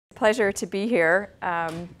pleasure to be here.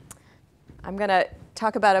 I'm going to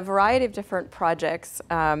talk about a variety of different projects.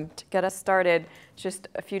 To get us started, just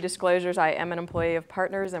a few disclosures. I am an employee of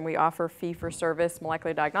Partners, and we offer fee-for-service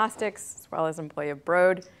molecular diagnostics, as well as employee of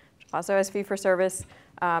Broad, which also has fee-for-service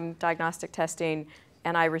diagnostic testing,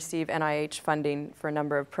 and I receive NIH funding for a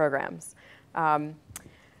number of programs.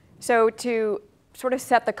 So to sort of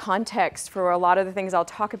set the context for a lot of the things I'll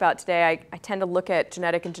talk about today, I tend to look at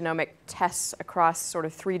genetic and genomic tests across sort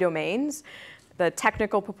of three domains. The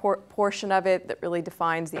technical portion of it that really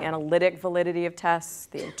defines the analytic validity of tests,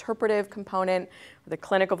 the interpretive component, the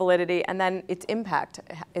clinical validity, and then its impact.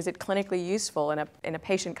 Is it clinically useful in a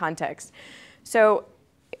patient context? So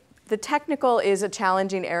the technical is a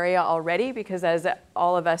challenging area already because, as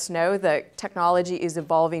all of us know, the technology is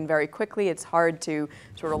evolving very quickly. It's hard to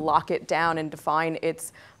sort of lock it down and define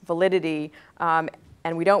its validity.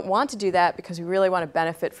 And we don't want to do that because we really want to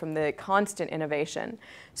benefit from the constant innovation.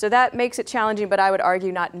 So that makes it challenging, but I would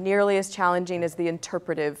argue not nearly as challenging as the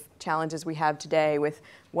interpretive challenges we have today with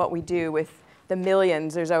what we do with the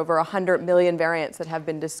millions. There's over 100 million variants that have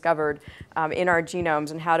been discovered in our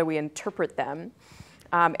genomes, and how do we interpret them?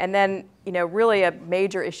 And then, really a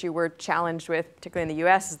major issue we're challenged with, particularly in the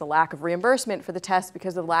US, is the lack of reimbursement for the test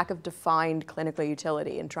because of the lack of defined clinical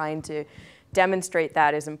utility, and trying to demonstrate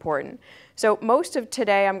that is important. So most of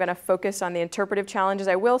today, I'm going to focus on the interpretive challenges.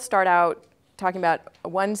 I will start out talking about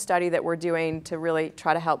one study that we're doing to really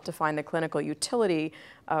try to help define the clinical utility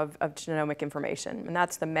of genomic information, and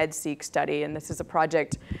that's the MedSeq study. And this is a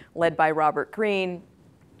project led by Robert Green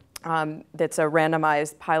that's a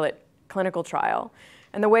randomized pilot clinical trial.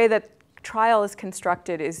 And the way that trial is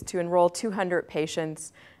constructed is to enroll 200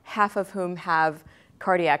 patients, half of whom have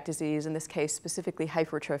cardiac disease, in this case specifically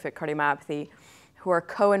hypertrophic cardiomyopathy, who are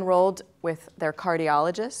co-enrolled with their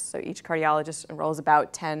cardiologists. So each cardiologist enrolls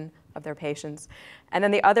about 10 of their patients. And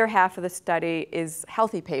then the other half of the study is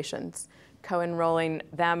healthy patients, co-enrolling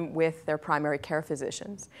them with their primary care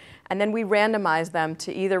physicians. And then we randomize them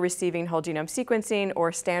to either receiving whole genome sequencing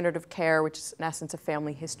or standard of care, which is in essence a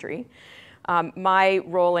family history. My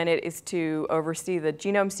role in it is to oversee the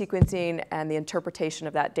genome sequencing and the interpretation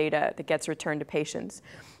of that data that gets returned to patients.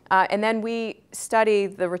 And then we study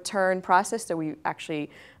the return process, so we actually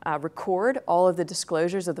record all of the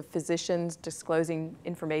disclosures of the physicians disclosing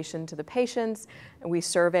information to the patients, and we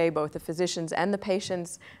survey both the physicians and the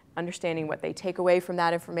patients, understanding what they take away from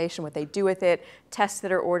that information, what they do with it, tests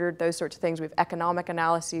that are ordered, those sorts of things. We have economic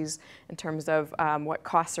analyses in terms of what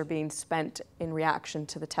costs are being spent in reaction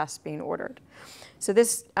to the tests being ordered. So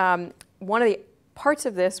this, one of the parts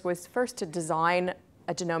of this was first to design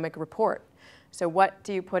a genomic report. So what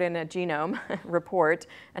do you put in a genome report,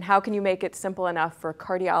 and how can you make it simple enough for a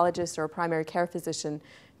cardiologist or a primary care physician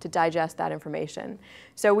to digest that information?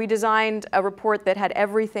 So we designed a report that had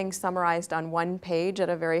everything summarized on one page at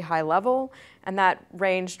a very high level, and that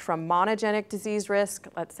ranged from monogenic disease risk,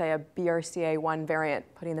 let's say a BRCA1 variant,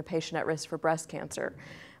 putting the patient at risk for breast cancer,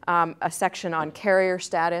 a section on carrier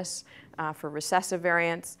status for recessive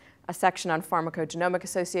variants, a section on pharmacogenomic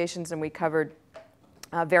associations, and we covered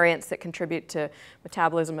variants that contribute to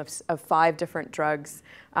metabolism of 5 different drugs.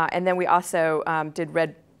 And then we also did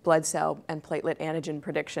red blood cell and platelet antigen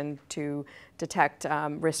prediction to detect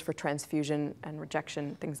risk for transfusion and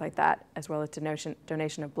rejection, things like that, as well as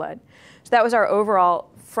donation of blood. So that was our overall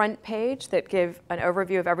front page that gave an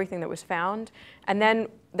overview of everything that was found. And then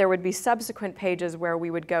there would be subsequent pages where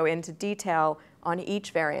we would go into detail on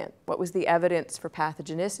each variant. What was the evidence for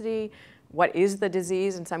pathogenicity? What is the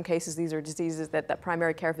disease? In some cases, these are diseases that the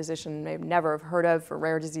primary care physician may never have heard of for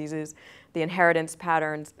rare diseases, the inheritance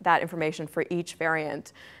patterns, that information for each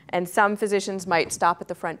variant. And some physicians might stop at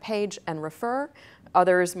the front page and refer.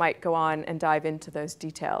 Others might go on and dive into those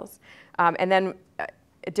details. And then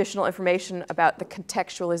additional information about the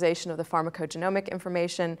contextualization of the pharmacogenomic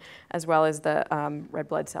information, as well as the red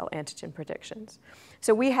blood cell antigen predictions.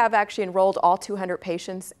 So we have actually enrolled all 200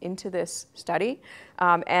 patients into this study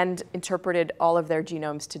and interpreted all of their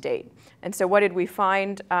genomes to date. And so what did we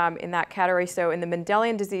find in that category? So in the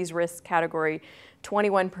Mendelian disease risk category,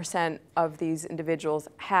 21% of these individuals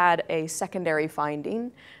had a secondary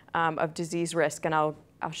finding of disease risk, and I'll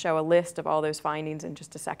show a list of all those findings in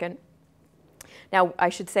just a second. Now, I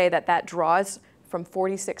should say that that draws from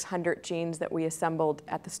 4,600 genes that we assembled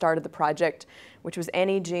at the start of the project, which was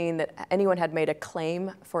any gene that anyone had made a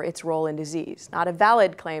claim for its role in disease. Not a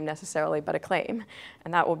valid claim necessarily, but a claim,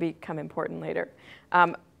 and that will become important later.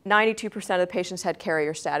 92% of the patients had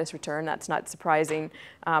carrier status return. That's not surprising.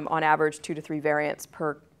 On average, 2 to 3 variants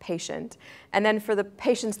per patient. And then for the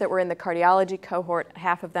patients that were in the cardiology cohort,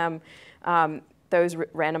 half of them those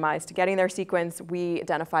randomized to getting their sequence, we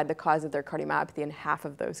identified the cause of their cardiomyopathy in half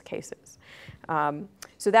of those cases.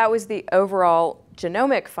 So that was the overall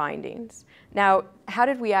genomic findings. Now, how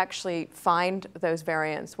did we actually find those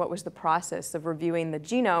variants? What was the process of reviewing the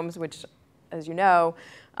genomes, which, as you know,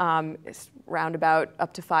 is round about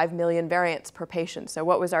up to 5 million variants per patient. So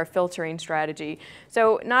what was our filtering strategy?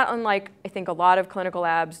 So not unlike, I think, a lot of clinical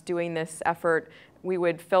labs doing this effort, we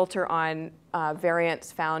would filter on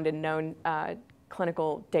variants found in known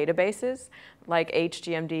clinical databases, like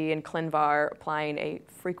HGMD and ClinVar, applying a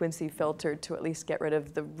frequency filter to at least get rid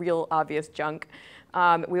of the real obvious junk.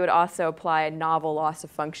 We would also apply a novel loss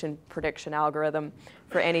of function prediction algorithm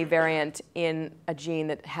for any variant in a gene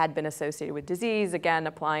that had been associated with disease, again,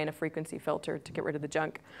 applying a frequency filter to get rid of the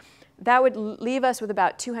junk. That would leave us with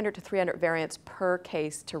about 200 to 300 variants per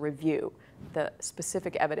case to review the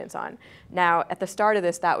specific evidence on. Now, at the start of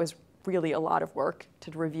this, that was really a lot of work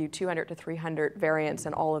to review 200 to 300 variants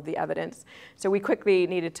and all of the evidence. So we quickly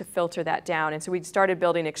needed to filter that down. And so we started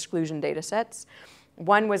building exclusion data sets.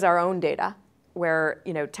 One was our own data, where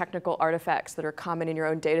technical artifacts that are common in your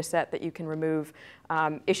own data set that you can remove,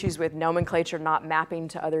 issues with nomenclature not mapping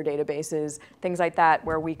to other databases, things like that,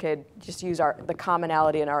 where we could just use the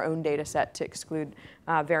commonality in our own data set to exclude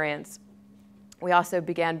variants. We also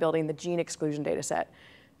began building the gene exclusion data set.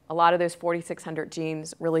 A lot of those 4,600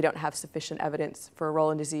 genes really don't have sufficient evidence for a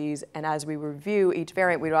role in disease, and as we review each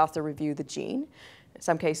variant, we'd also review the gene. In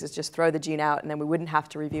some cases, just throw the gene out, and then we wouldn't have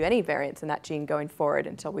to review any variants in that gene going forward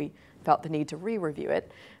until we felt the need to re-review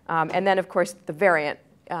it. And then, of course, the variant.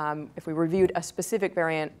 If we reviewed a specific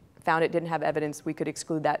variant, found it didn't have evidence, we could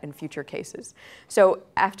exclude that in future cases. So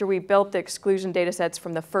after we built the exclusion data sets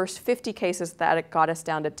from the first 50 cases, that got us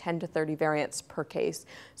down to 10 to 30 variants per case.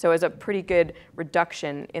 So it was a pretty good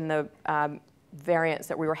reduction in the variants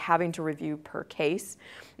that we were having to review per case.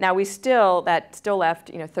 Now that still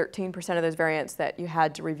left 13% of those variants that you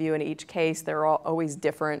had to review in each case. They're always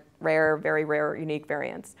different, rare, very rare, unique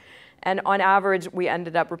variants. And on average, we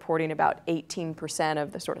ended up reporting about 18%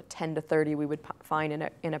 of the sort of 10 to 30 we would find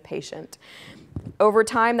in a patient. Over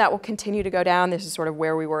time, that will continue to go down. This is sort of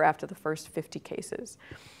where we were after the first 50 cases.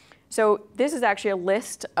 So this is actually a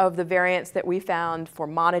list of the variants that we found for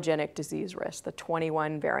monogenic disease risk, the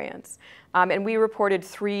 21 variants. And we reported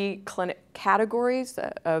 3 categories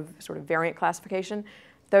of sort of variant classification.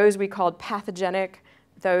 Those we called pathogenic,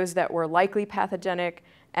 those that were likely pathogenic,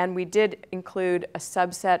 and we did include a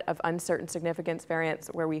subset of uncertain significance variants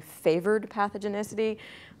where we favored pathogenicity.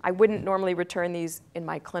 I wouldn't normally return these in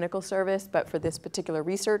my clinical service, but for this particular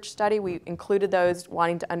research study, we included those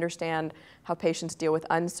wanting to understand how patients deal with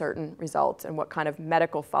uncertain results and what kind of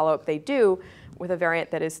medical follow-up they do with a variant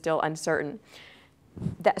that is still uncertain.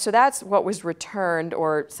 So that's what was returned,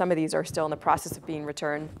 or some of these are still in the process of being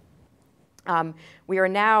returned. We are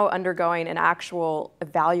now undergoing an actual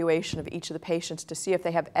evaluation of each of the patients to see if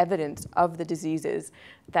they have evidence of the diseases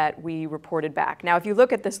that we reported back. Now, if you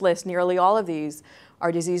look at this list, nearly all of these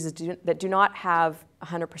are diseases that do not have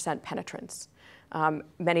 100% penetrance.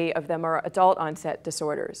 Many of them are adult onset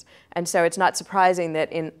disorders. And so it's not surprising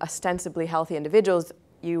that in ostensibly healthy individuals,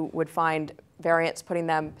 you would find variants putting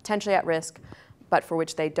them potentially at risk, but for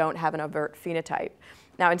which they don't have an overt phenotype.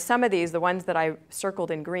 Now, in some of these, the ones that I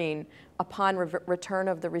circled in green, upon return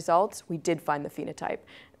of the results, we did find the phenotype.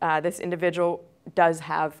 This individual does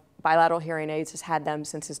have bilateral hearing aids, has had them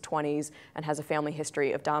since his 20s, and has a family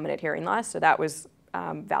history of dominant hearing loss. So that was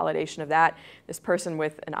validation of that. This person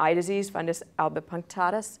with an eye disease, fundus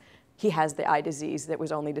albipunctatus, he has the eye disease that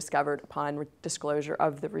was only discovered upon disclosure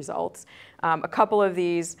of the results. A couple of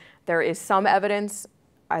these, there is some evidence,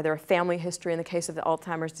 either a family history in the case of the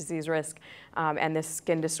Alzheimer's disease risk and this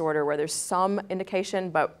skin disorder where there's some indication,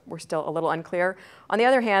 but we're still a little unclear. On the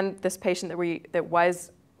other hand, this patient that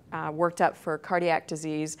was worked up for cardiac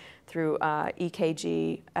disease through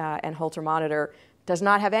EKG and Holter monitor does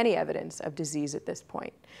not have any evidence of disease at this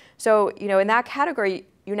point. So, in that category,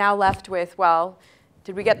 you're now left with, well,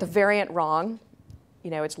 did we get the variant wrong?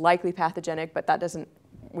 It's likely pathogenic, but that doesn't,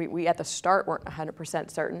 we at the start weren't 100%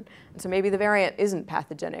 certain. And so maybe the variant isn't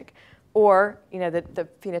pathogenic. Or, the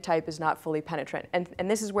phenotype is not fully penetrant. And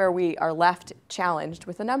this is where we are left challenged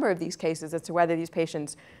with a number of these cases as to whether these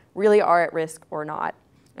patients really are at risk or not.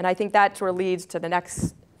 And I think that sort of leads to the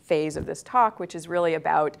next phase of this talk, which is really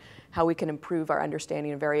about how we can improve our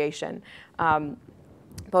understanding of variation.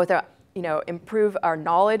 Both improve our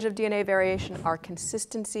knowledge of DNA variation, our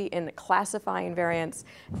consistency in classifying variants,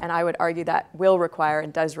 and I would argue that will require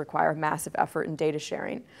and does require massive effort in data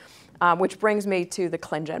sharing. Which brings me to the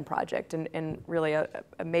ClinGen project, and really a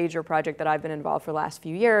major project that I've been involved for the last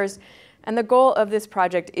few years. And the goal of this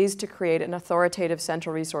project is to create an authoritative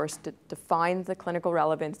central resource to define the clinical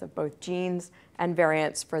relevance of both genes and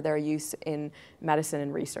variants for their use in medicine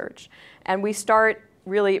and research. And we start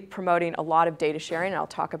really promoting a lot of data sharing, and I'll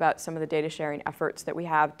talk about some of the data sharing efforts that we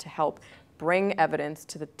have to help bring evidence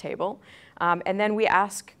to the table. And then we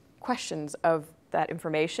ask questions of that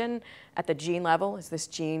information at the gene level. Is this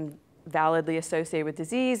gene validly associated with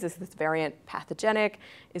disease? Is this variant pathogenic?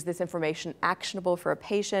 Is this information actionable for a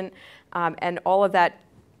patient? And all of that,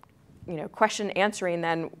 question answering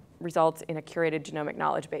then results in a curated genomic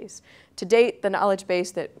knowledge base. To date, the knowledge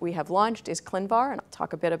base that we have launched is ClinVar, and I'll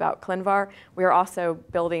talk a bit about ClinVar. We are also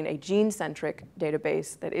building a gene-centric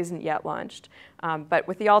database that isn't yet launched, but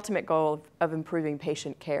with the ultimate goal of improving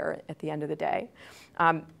patient care at the end of the day.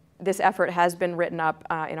 This effort has been written up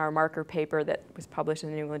in our marker paper that was published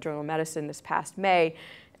in the New England Journal of Medicine this past May,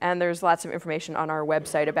 and there's lots of information on our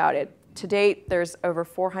website about it. To date, there's over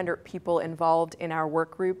 400 people involved in our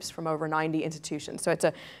work groups from over 90 institutions. So it's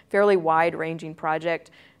a fairly wide-ranging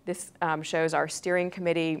project. This shows our steering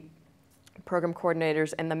committee, program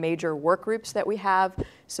coordinators, and the major work groups that we have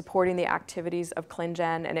supporting the activities of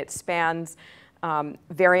ClinGen, and it spans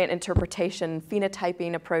variant interpretation,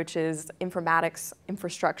 phenotyping approaches, informatics,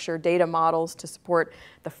 infrastructure, data models to support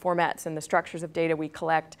the formats and the structures of data we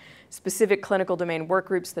collect, specific clinical domain work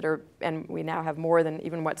groups that are, and we now have more than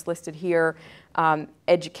even what's listed here,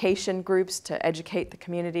 education groups to educate the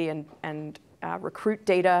community and recruit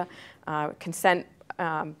data, consent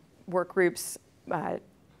work groups,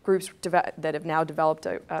 groups that have now developed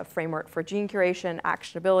a framework for gene curation,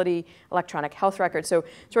 actionability, electronic health records. So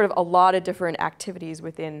sort of a lot of different activities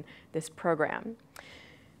within this program.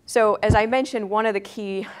 So as I mentioned, one of the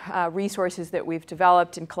key resources that we've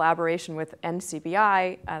developed in collaboration with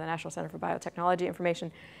NCBI, the National Center for Biotechnology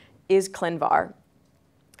Information, is ClinVar.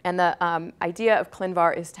 And the idea of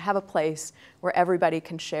ClinVar is to have a place where everybody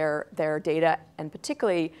can share their data and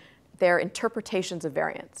particularly their interpretations of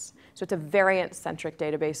variants. So it's a variant-centric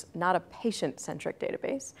database, not a patient-centric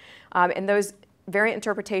database. And those variant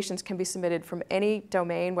interpretations can be submitted from any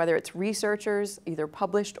domain, whether it's researchers, either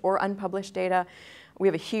published or unpublished data. We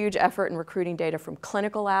have a huge effort in recruiting data from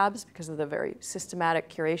clinical labs because of the very systematic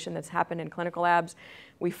curation that's happened in clinical labs.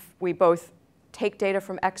 We both take data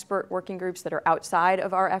from expert working groups that are outside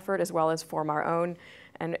of our effort as well as form our own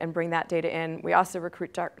and bring that data in. We also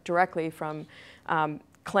recruit directly from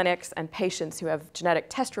clinics and patients who have genetic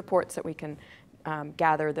test reports that we can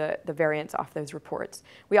gather the variants off those reports.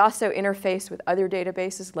 We also interface with other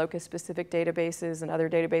databases, locus-specific databases and other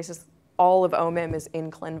databases. All of OMIM is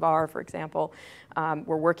in ClinVar, for example.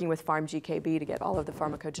 We're working with PharmGKB to get all of the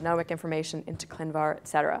pharmacogenomic information into ClinVar, et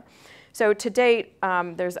cetera. So to date,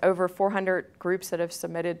 there's over 400 groups that have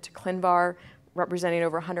submitted to ClinVar, representing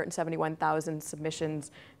over 171,000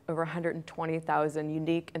 submissions, over 120,000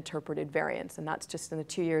 unique interpreted variants, and that's just in the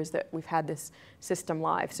 2 years that we've had this system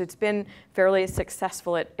live. So it's been fairly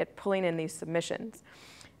successful at pulling in these submissions.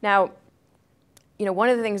 Now, one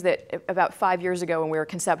of the things that about 5 years ago when we were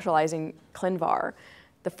conceptualizing ClinVar,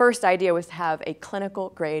 the first idea was to have a clinical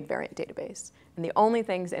grade variant database. And the only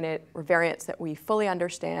things in it were variants that we fully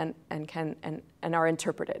understand and are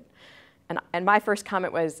interpreted. And my first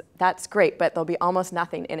comment was, that's great, but there'll be almost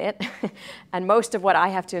nothing in it. And most of what I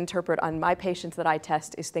have to interpret on my patients that I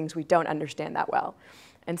test is things we don't understand that well.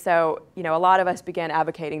 And so, a lot of us began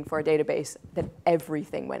advocating for a database that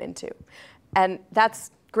everything went into. And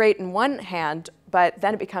that's great in one hand, but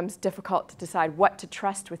then it becomes difficult to decide what to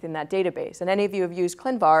trust within that database. And any of you who have used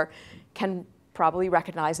ClinVar can probably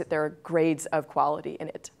recognize that there are grades of quality in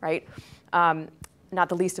it, right? Not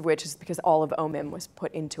the least of which is because all of OMIM was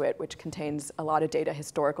put into it, which contains a lot of data,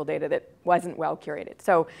 historical data that wasn't well curated.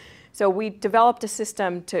 So we developed a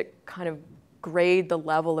system to kind of grade the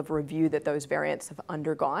level of review that those variants have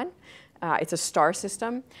undergone. It's a star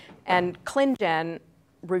system. And ClinGen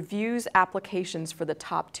reviews applications for the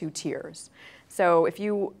top 2 tiers. So if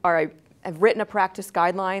you have written a practice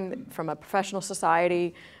guideline from a professional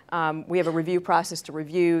society, we have a review process to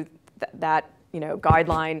review that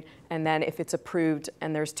guideline, and then if it's approved,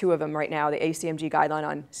 and there's 2 of them right now, the ACMG guideline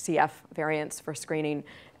on CF variants for screening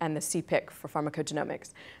and the CPIC for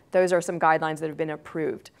pharmacogenomics. Those are some guidelines that have been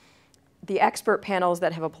approved. The expert panels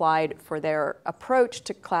that have applied for their approach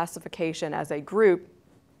to classification as a group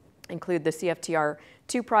include the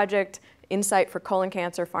CFTR2 project, Insight for colon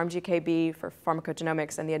cancer, PharmGKB for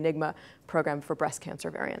pharmacogenomics, and the Enigma program for breast cancer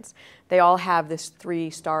variants. They all have this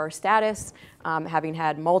 3-star status, having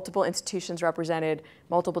had multiple institutions represented,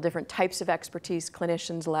 multiple different types of expertise,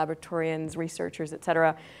 clinicians, laboratorians, researchers, et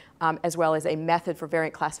cetera, as well as a method for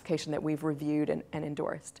variant classification that we've reviewed and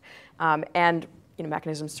endorsed. And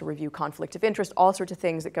mechanisms to review conflict of interest, all sorts of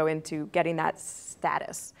things that go into getting that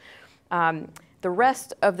status. The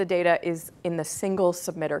rest of the data is in the single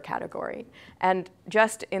submitter category. And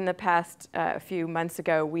just in the past few months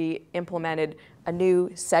ago, we implemented a new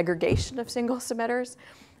segregation of single submitters.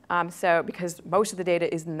 Because most of the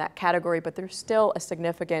data is in that category, but there's still a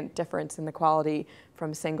significant difference in the quality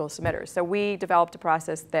from single submitters. So we developed a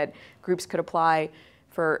process that groups could apply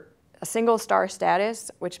for a single star status,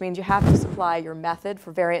 which means you have to supply your method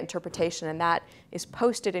for variant interpretation, and that is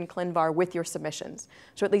posted in ClinVar with your submissions.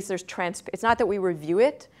 So at least there's it's not that we review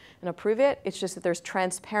it and approve it, it's just that there's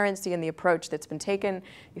transparency in the approach that's been taken.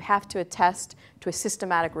 You have to attest to a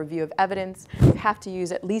systematic review of evidence. You have to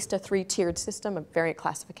use at least a 3-tiered system of variant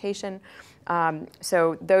classification. And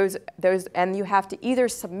you have to either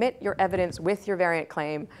submit your evidence with your variant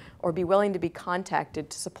claim or be willing to be contacted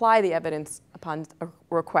to supply the evidence upon a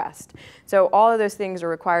request. So all of those things are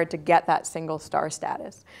required to get that single star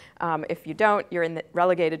status. If you don't, you're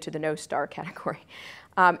relegated to the no star category.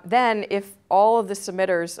 Then if all of the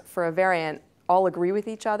submitters for a variant all agree with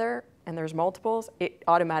each other and there's multiples, it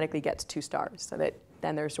automatically gets 2 stars, so that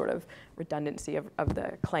then there's sort of redundancy of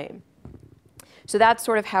the claim. So that's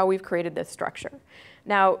sort of how we've created this structure.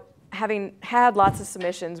 Now, having had lots of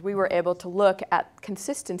submissions, we were able to look at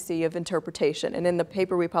consistency of interpretation. And in the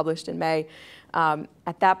paper we published in May,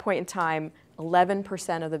 at that point in time,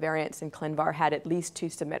 11% of the variants in ClinVar had at least 2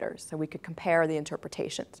 submitters, so we could compare the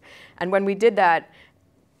interpretations. And when we did that,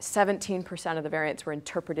 17% of the variants were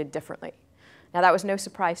interpreted differently. Now, that was no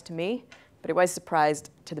surprise to me, but it was a surprise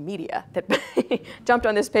to the media that jumped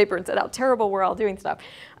on this paper and said how terrible we're all doing stuff.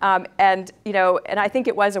 And I think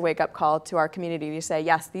it was a wake-up call to our community to say,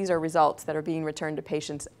 yes, these are results that are being returned to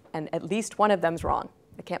patients, and at least one of them's wrong.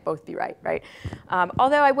 They can't both be right, right?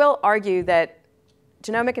 Although I will argue that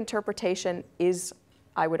genomic interpretation is,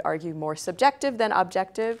 I would argue, more subjective than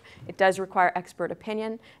objective. It does require expert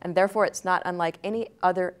opinion, and therefore it's not unlike any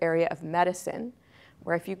other area of medicine,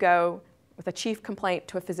 where if you go with a chief complaint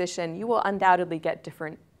to a physician, you will undoubtedly get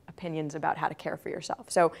different opinions about how to care for yourself.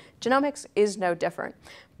 So genomics is no different.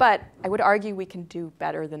 But I would argue we can do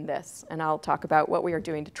better than this, and I'll talk about what we are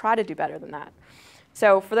doing to try to do better than that.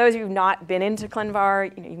 So for those of you who have not been into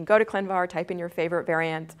ClinVar, you can go to ClinVar, type in your favorite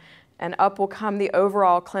variant, and up will come the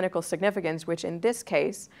overall clinical significance, which in this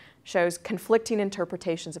case shows conflicting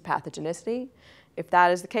interpretations of pathogenicity. If that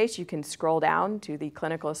is the case, you can scroll down to the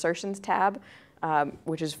clinical assertions tab,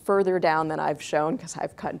 which is further down than I've shown because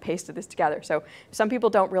I've cut and pasted this together. So some people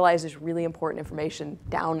don't realize there's really important information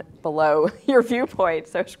down below your viewpoint.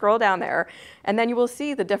 So scroll down there, and then you will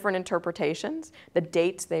see the different interpretations, the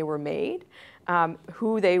dates they were made,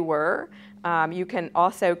 who they were. You can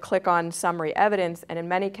also click on summary evidence, and in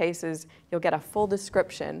many cases, you'll get a full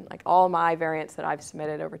description. Like all my variants that I've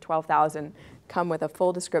submitted, over 12,000, come with a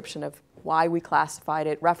full description of why we classified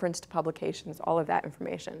it, reference to publications, all of that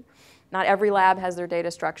information. Not every lab has their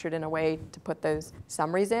data structured in a way to put those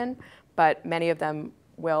summaries in, but many of them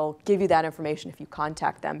will give you that information if you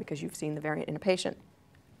contact them because you've seen the variant in a patient.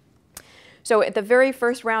 So at the very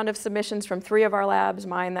first round of submissions from 3 of our labs,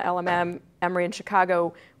 mine, the LMM, Emory, and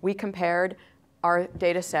Chicago, we compared our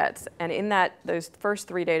data sets. And in those first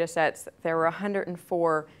 3 data sets, there were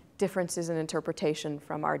 104 differences in interpretation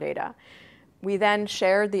from our data. We then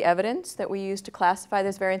shared the evidence that we used to classify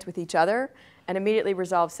those variants with each other and immediately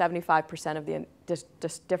resolved 75% of the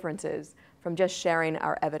differences from just sharing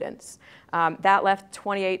our evidence. That left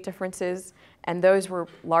 28 differences, and those were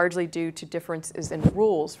largely due to differences in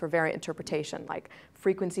rules for variant interpretation, like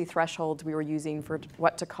frequency thresholds we were using for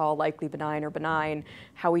what to call likely benign or benign,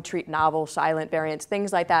 how we treat novel silent variants,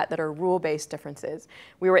 things like that are rule-based differences.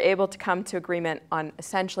 We were able to come to agreement on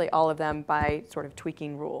essentially all of them by sort of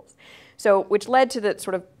tweaking rules. So, which led to the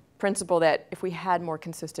sort of principle that if we had more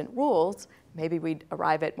consistent rules, maybe we'd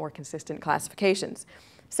arrive at more consistent classifications.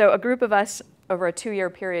 So a group of us over a 2-year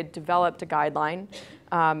period developed a guideline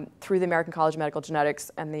through the American College of Medical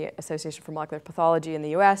Genetics and the Association for Molecular Pathology in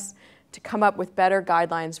the US to come up with better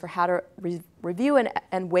guidelines for how to review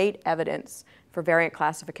and weight evidence for variant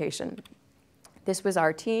classification. This was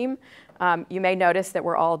our team. You may notice that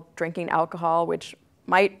we're all drinking alcohol, which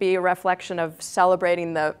might be a reflection of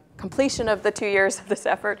celebrating the completion of the 2 years of this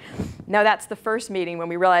effort. No, that's the first meeting when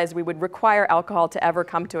we realized we would require alcohol to ever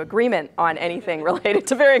come to agreement on anything related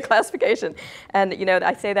to variant classification. And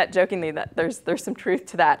I say that jokingly, that there's some truth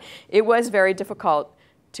to that. It was very difficult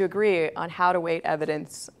to agree on how to weight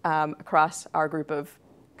evidence across our group of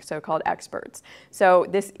so-called experts. So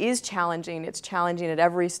this is challenging. It's challenging at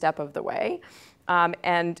every step of the way.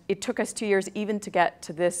 And it took us 2 years even to get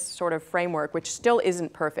to this sort of framework, which still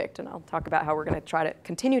isn't perfect. And I'll talk about how we're going to try to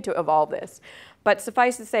continue to evolve this. But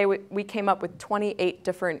suffice to say, we came up with 28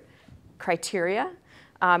 different criteria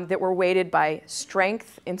that were weighted by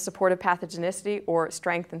strength in support of pathogenicity or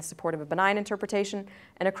strength in support of a benign interpretation,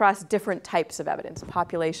 and across different types of evidence: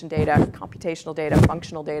 population data, computational data,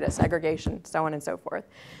 functional data, segregation, so on and so forth.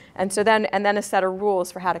 And so then a set of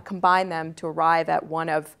rules for how to combine them to arrive at one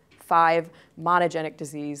of 5 monogenic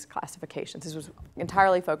disease classifications. This was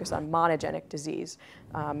entirely focused on monogenic disease,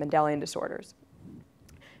 Mendelian disorders.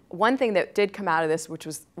 One thing that did come out of this, which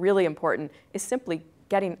was really important, is simply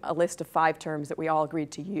getting a list of 5 terms that we all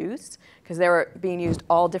agreed to use, because they were being used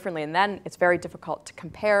all differently. And then it's very difficult to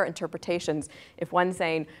compare interpretations. If one's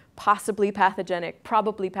saying possibly pathogenic,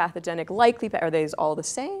 probably pathogenic, likely, are these all the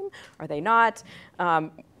same? Are they not?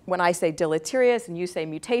 When I say deleterious and you say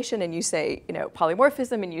mutation and you say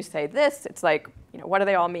polymorphism and you say this, it's like, what do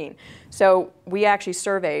they all mean? So we actually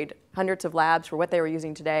surveyed hundreds of labs for what they were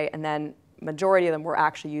using today, and then majority of them were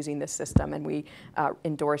actually using this system, and we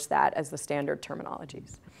endorsed that as the standard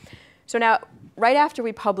terminologies. So now, right after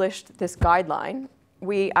we published this guideline,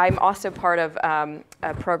 I'm also part of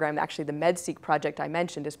a program, actually the MedSeq project I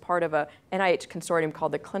mentioned is part of a NIH consortium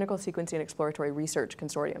called the Clinical Sequencing and Exploratory Research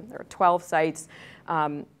Consortium. There are 12 sites.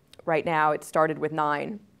 Right now, it started with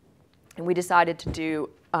 9. And we decided to do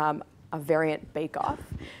a variant bake-off,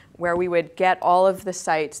 where we would get all of the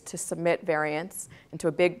sites to submit variants into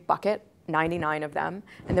a big bucket, 99 of them,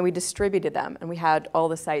 and then we distributed them, and we had all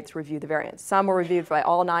the sites review the variants. Some were reviewed by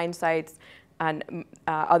all 9 sites, and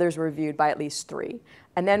others were reviewed by at least 3.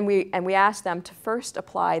 And then we asked them to first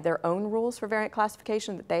apply their own rules for variant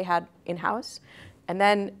classification that they had in-house, and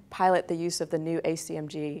then pilot the use of the new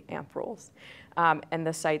ACMG AMP rules. And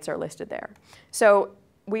the sites are listed there. So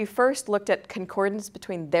we first looked at concordance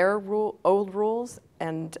between their old rules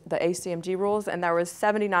and the ACMG rules, and there was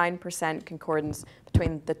 79% concordance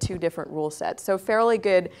between the 2 different rule sets. So fairly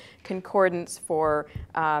good concordance for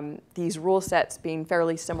these rule sets being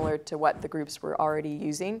fairly similar to what the groups were already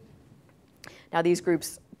using. Now, these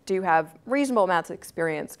groups do have reasonable amounts of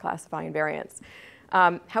experience classifying variants.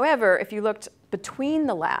 However, if you looked between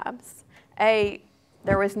the labs,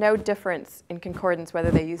 there was no difference in concordance whether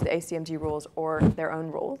they used the ACMG rules or their own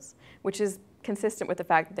rules, which is consistent with the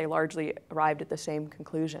fact that they largely arrived at the same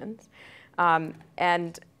conclusions.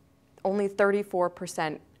 And only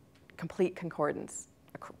 34% complete concordance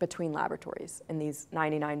between laboratories in these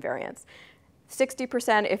 99 variants.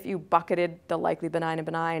 60% if you bucketed the likely benign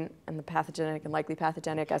and the pathogenic and likely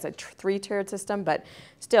pathogenic as a 3-tiered system, but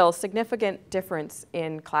still significant difference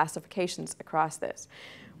in classifications across this.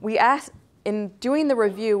 In doing the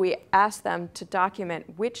review, we asked them to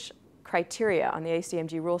document which criteria on the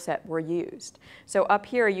ACMG rule set were used. So up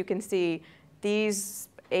here you can see these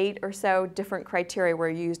 8 or so different criteria were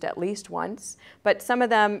used at least once, but some of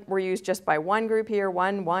them were used just by one group here,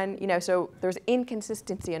 so there's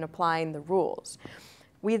inconsistency in applying the rules.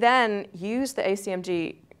 We then used the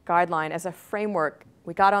ACMG guideline as a framework.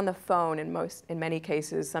 We got on the phone in many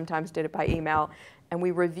cases, sometimes did it by email, and we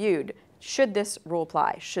reviewed. Should this rule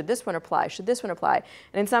apply? Should this one apply? Should this one apply?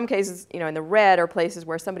 And in some cases, in the red are places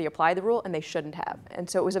where somebody applied the rule and they shouldn't have. And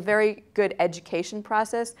so it was a very good education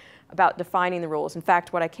process about defining the rules. In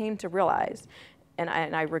fact, what I came to realize, and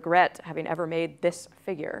I regret having ever made this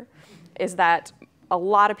figure, is that a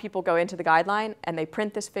lot of people go into the guideline and they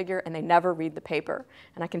print this figure and they never read the paper.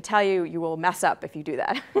 And I can tell you, you will mess up if you do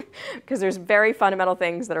that, because there's very fundamental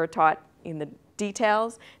things that are taught in the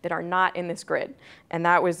details that are not in this grid. And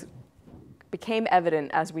that became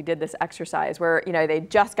evident as we did this exercise where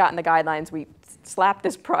they'd just gotten the guidelines, we slapped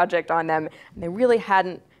this project on them, and they really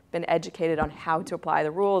hadn't been educated on how to apply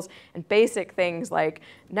the rules. And basic things like,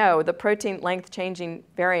 no, the protein length changing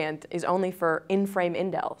variant is only for in-frame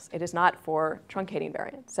indels. It is not for truncating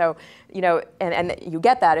variants. So, and you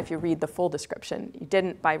get that if you read the full description. You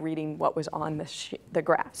didn't by reading what was on the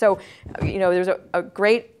graph. So, there's a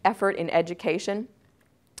great effort in education.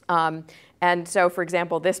 And so, for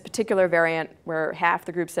example, this particular variant where half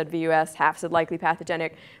the group said VUS, half said likely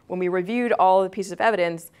pathogenic, when we reviewed all the pieces of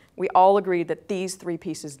evidence, we all agreed that these 3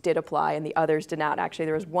 pieces did apply and the others did not. Actually,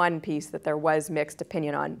 there was one piece that there was mixed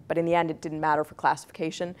opinion on, but in the end, it didn't matter for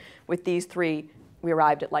classification. With these 3, we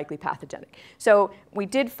arrived at likely pathogenic. So we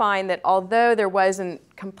did find that although there wasn't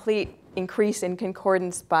complete increase in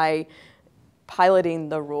concordance by piloting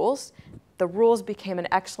the rules became an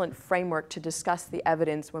excellent framework to discuss the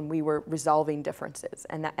evidence when we were resolving differences.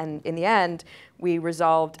 And in the end, we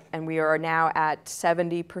resolved, and we are now at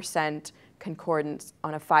 70% concordance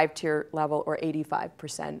on a 5-tier level or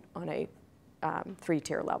 85% on a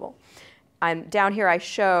 3-tier level. And down here I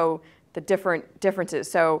show the different differences.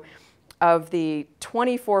 So of the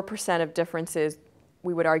 24% of differences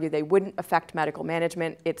we would argue they wouldn't affect medical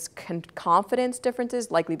management. It's confidence differences,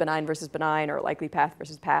 likely benign versus benign, or likely path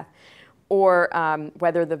versus path, or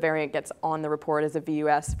whether the variant gets on the report as a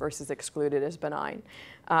VUS versus excluded as benign.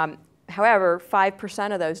 However,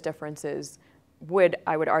 5% of those differences would,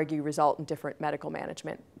 I would argue, result in different medical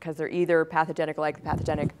management because they're either pathogenic or likely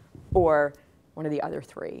pathogenic or one of the other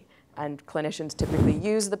three. And clinicians typically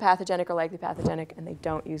use the pathogenic or likely pathogenic, and they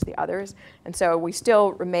don't use the others. And so we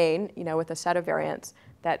still remain, with a set of variants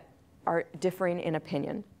that are differing in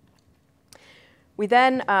opinion. We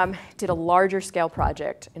then did a larger scale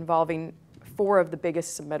project involving 4 of the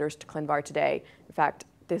biggest submitters to ClinVar today. In fact,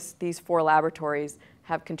 these 4 laboratories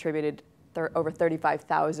have contributed over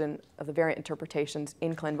 35,000 of the variant interpretations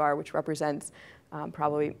in ClinVar, which represents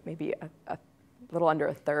probably maybe a little under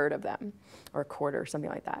a third of them, or a quarter, something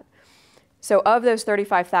like that. So of those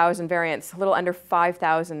 35,000 variants, a little under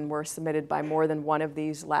 5,000 were submitted by more than one of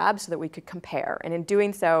these labs so that we could compare. And in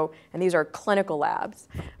doing so, and these are clinical labs,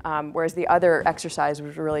 whereas the other exercise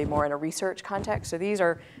was really more in a research context. So these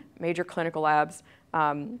are major clinical labs,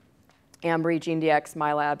 Ambry, GeneDx,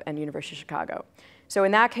 MyLab, and University of Chicago. So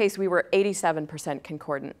in that case, we were 87%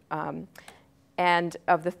 concordant. And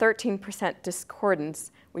of the 13%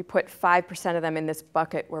 discordance, we put 5% of them in this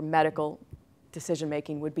bucket where medical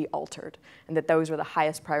decision-making would be altered, and that those were the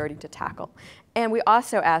highest priority to tackle. And we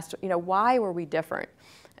also asked, why were we different?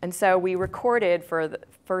 And so we recorded for the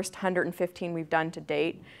first 115 we've done to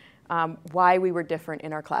date, why we were different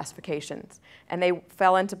in our classifications. And they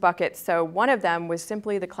fell into buckets. So one of them was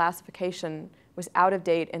simply the classification was out of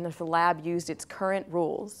date, and if the lab used its current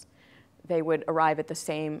rules, they would arrive at the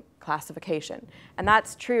same classification. And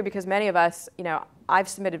that's true because many of us, I've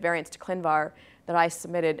submitted variants to ClinVar that I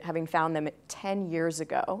submitted having found them 10 years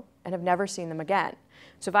ago and have never seen them again.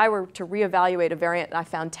 So if I were to reevaluate a variant that I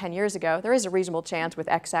found 10 years ago, there is a reasonable chance with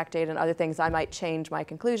exact data and other things I might change my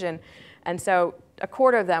conclusion. And so a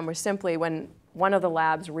quarter of them were simply when one of the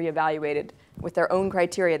labs reevaluated with their own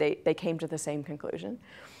criteria, they came to the same conclusion.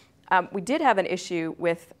 We did have an issue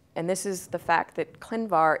with, and this is the fact that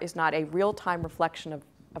ClinVar is not a real-time reflection of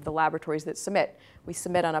the laboratories that submit. We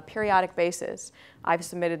submit on a periodic basis. I've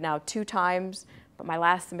submitted now 2 times, but my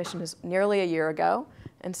last submission is nearly a year ago.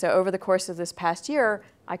 And so over the course of this past year,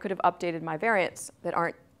 I could have updated my variants that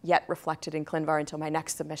aren't yet reflected in ClinVar until my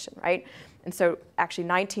next submission, right? And so actually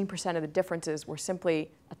 19% of the differences were simply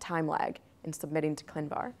a time lag in submitting to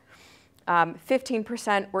ClinVar.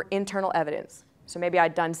 15% were internal evidence. So maybe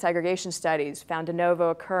I'd done segregation studies, found de novo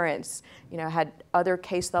occurrence, had other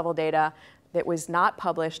case level data that was not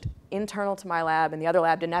published internal to my lab, and the other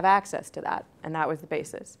lab didn't have access to that, and that was the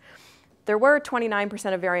basis. There were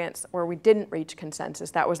 29% of variants where we didn't reach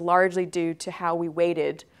consensus. That was largely due to how we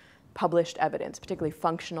weighted published evidence, particularly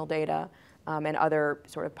functional data and other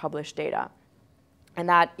sort of published data. And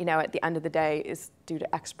that, at the end of the day, is due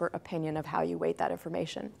to expert opinion of how you weight that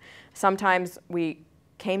information. Sometimes we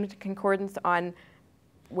came to concordance on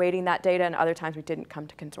weighting that data, and other times we didn't come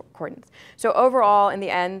to concordance. So overall, in the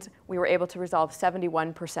end, we were able to resolve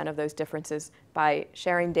 71% of those differences by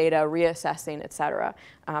sharing data, reassessing, et cetera.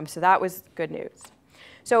 So that was good news.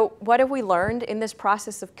 So what have we learned in this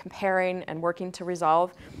process of comparing and working to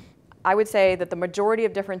resolve? I would say that the majority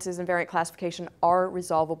of differences in variant classification are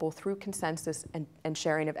resolvable through consensus and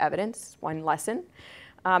sharing of evidence, one lesson.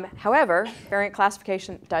 However, variant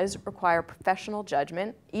classification does require professional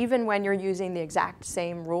judgment, even when you're using the exact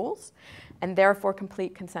same rules, and therefore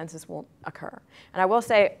complete consensus won't occur. And I will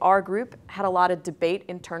say our group had a lot of debate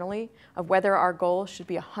internally of whether our goal should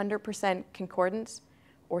be 100% concordance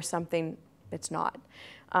or something that's not.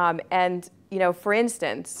 And for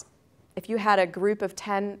instance, if you had a group of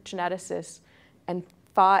 10 geneticists and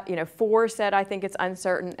 4 said, I think it's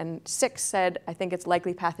uncertain, and 6 said, I think it's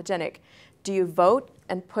likely pathogenic, do you vote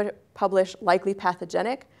and publish likely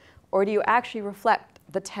pathogenic, or do you actually reflect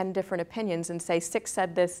the 10 different opinions and say 6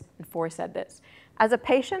 said this and 4 said this? As a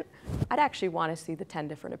patient, I'd actually want to see the 10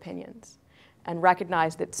 different opinions and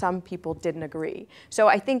recognize that some people didn't agree. So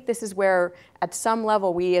I think this is where, at some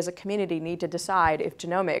level, we as a community need to decide if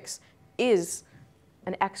genomics is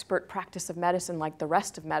an expert practice of medicine like the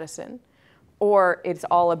rest of medicine, or it's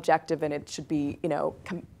all objective and it should be,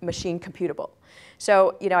 machine computable.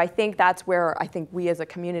 So, I think that's where I think we as a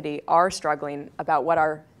community are struggling about what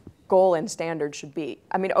our goal and standard should be.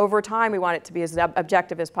 I mean, over time, we want it to be as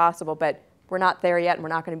objective as possible, but we're not there yet, and we're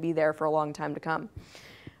not going to be there for a long time to come.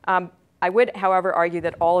 I would, however, argue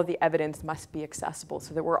that all of the evidence must be accessible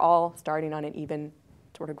so that we're all starting on an even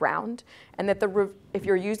sort of ground, and that if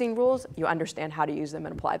you're using rules, you understand how to use them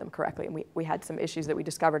and apply them correctly. And we had some issues that we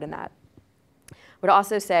discovered in that. I would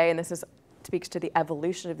also say, and this is speaks to the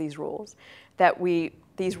evolution of these rules, that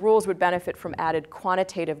these rules would benefit from added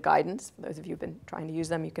quantitative guidance. For those of you who've been trying to use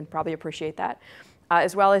them, you can probably appreciate that,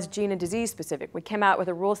 as well as gene and disease specific. We came out with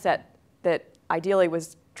a rule set that ideally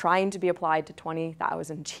was trying to be applied to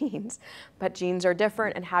 20,000 genes, but genes are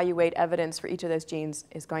different, and how you weight evidence for each of those genes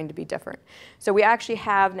is going to be different. So we actually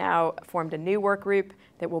have now formed a new work group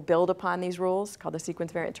that will build upon these rules, called the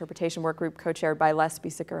Sequence Variant Interpretation Work Group, co-chaired by Les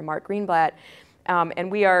Biesecker and Mark Greenblatt.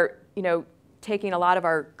 And we are, taking a lot of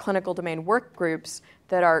our clinical domain work groups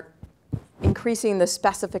that are increasing the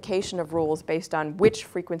specification of rules based on which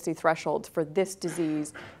frequency thresholds for this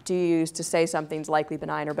disease do you use to say something's likely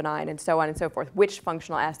benign or benign, and so on and so forth. Which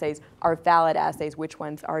functional assays are valid assays, which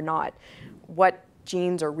ones are not. What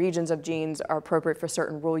genes or regions of genes are appropriate for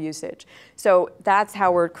certain rule usage. So that's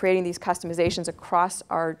how we're creating these customizations across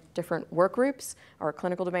our different work groups, our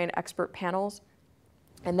clinical domain expert panels.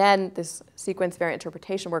 And then this sequence variant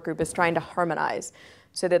interpretation work group is trying to harmonize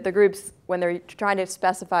so that the groups, when they're trying to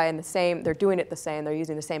specify in the same, they're doing it the same, they're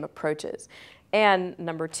using the same approaches. And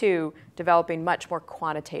number two, developing much more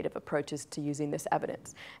quantitative approaches to using this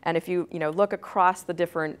evidence. And if you, look across the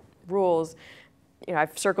different rules,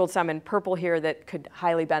 I've circled some in purple here that could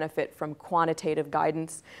highly benefit from quantitative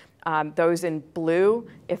guidance. Those in blue,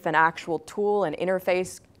 if an actual tool, an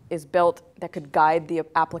interface is built that could guide the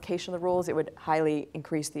application of the rules, it would highly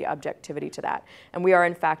increase the objectivity to that. And we are,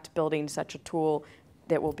 in fact, building such a tool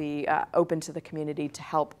that will be open to the community to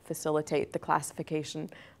help facilitate the classification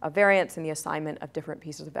of variants and the assignment of different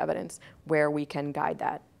pieces of evidence where we can guide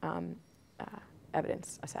that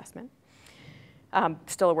evidence assessment.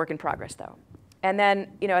 Still a work in progress, though. And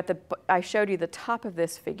then, I showed you the top of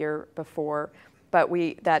this figure before, but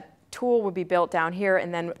that tool will be built down here,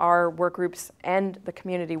 and then our work groups and the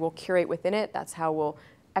community will curate within it. That's how we'll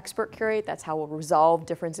expert curate. That's how we'll resolve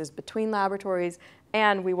differences between laboratories,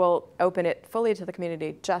 and we will open it fully to the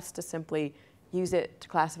community just to simply use it to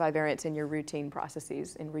classify variants in your routine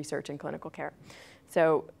processes in research and clinical care.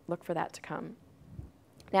 So look for that to come.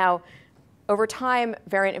 Now, over time,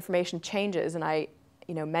 variant information changes, and I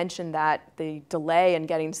mentioned that the delay in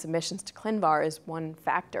getting submissions to ClinVar is one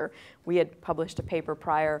factor. We had published a paper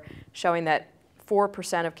prior showing that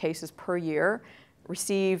 4% of cases per year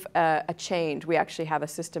receive a change. We actually have a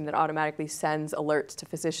system that automatically sends alerts to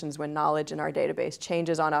physicians when knowledge in our database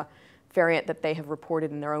changes on a variant that they have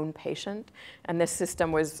reported in their own patient. And this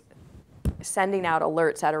system was sending out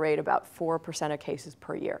alerts at a rate about 4% of cases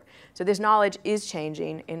per year. So this knowledge is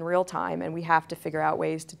changing in real time, and we have to figure out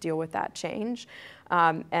ways to deal with that change.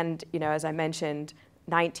 And as I mentioned,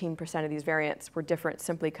 19% of these variants were different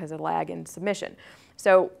simply because of lag in submission.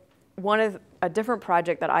 So a different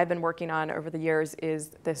project that I've been working on over the years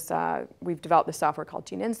is this, we've developed this software called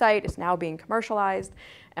Gene Insight. It's now being commercialized.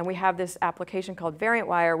 And we have this application called Variant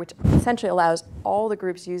Wire, which essentially allows all the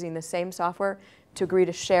groups using the same software to agree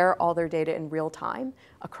to share all their data in real time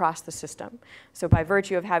across the system. So by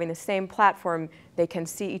virtue of having the same platform, they can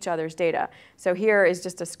see each other's data. So here is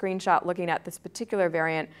just a screenshot looking at this particular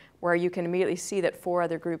variant where you can immediately see that 4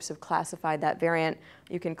 other groups have classified that variant.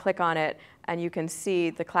 You can click on it, and you can see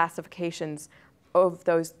the classifications of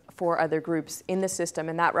those 4 other groups in the system,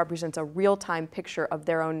 and that represents a real-time picture of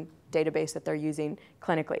their own database that they're using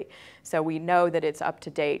clinically. So we know that it's up to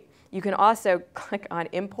date. You can also click on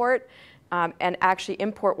Import, and actually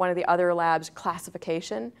import one of the other labs'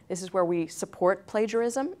 classification. This is where we support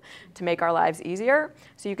plagiarism to make our lives easier.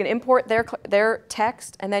 So you can import their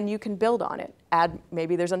text, and then you can build on it.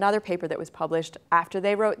 Maybe there's another paper that was published after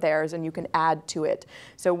they wrote theirs, and you can add to it.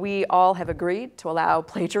 So we all have agreed to allow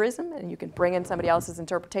plagiarism, and you can bring in somebody else's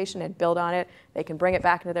interpretation and build on it. They can bring it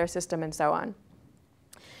back into their system, and so on.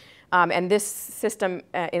 And this system,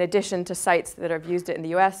 in addition to sites that have used it in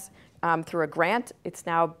the US, through a grant, it's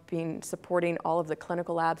now been supporting all of the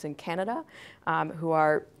clinical labs in Canada who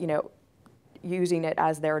are, using it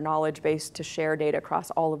as their knowledge base to share data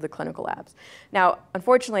across all of the clinical labs. Now,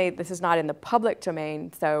 unfortunately, this is not in the public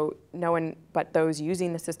domain, so no one but those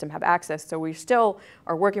using the system have access. So we still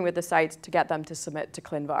are working with the sites to get them to submit to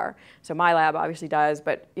ClinVar. So my lab obviously does,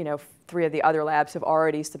 but 3 of the other labs have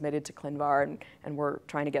already submitted to ClinVar, and we're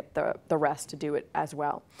trying to get the rest to do it as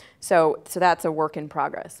well. So that's a work in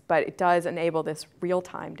progress, but it does enable this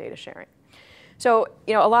real-time data sharing. So,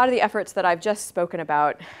 a lot of the efforts that I've just spoken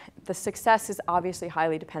about, the success is obviously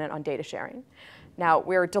highly dependent on data sharing. Now,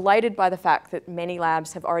 we're delighted by the fact that many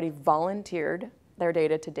labs have already volunteered their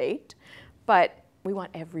data to date, but we want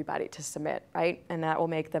everybody to submit, right? And that will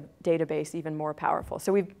make the database even more powerful.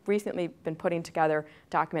 So we've recently been putting together a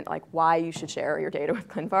document like why you should share your data with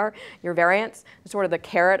ClinVar, your variants, sort of the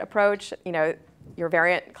carrot approach. your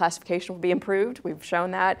variant classification will be improved. We've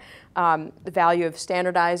shown that. The value of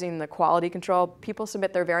standardizing the quality control. People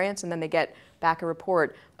submit their variants and then they get back a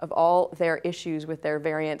report of all their issues with their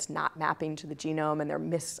variants not mapping to the genome and their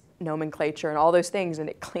misnomenclature and all those things, and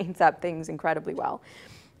it cleans up things incredibly well.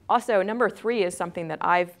 Also, number 3 is something that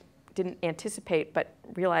I didn't anticipate but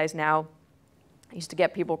realize now. I used to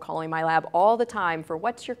get people calling my lab all the time for,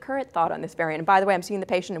 what's your current thought on this variant? And by the way, I'm seeing the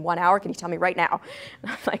patient in 1 hour. Can you tell me right now?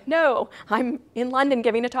 And I'm like, no, I'm in London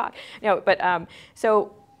giving a talk.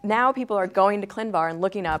 So now people are going to ClinVar and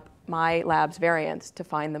looking up my lab's variants to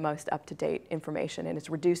find the most up-to-date information. And it's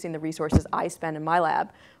reducing the resources I spend in my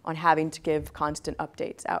lab on having to give constant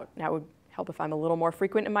updates out. Now, it would help if I'm a little more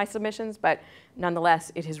frequent in my submissions, but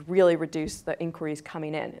nonetheless, it has really reduced the inquiries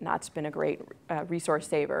coming in, and that's been a great resource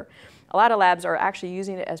saver. A lot of labs are actually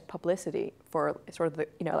using it as publicity for sort of the,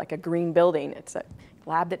 like a green building. It's a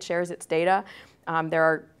lab that shares its data.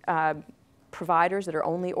 There are providers that are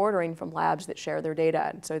only ordering from labs that share their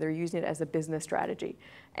data, and so they're using it as a business strategy.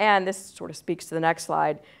 And this sort of speaks to the next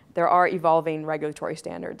slide. There are evolving regulatory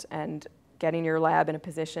standards, and getting your lab in a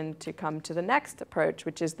position to come to the next approach,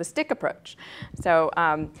 which is the stick approach. So,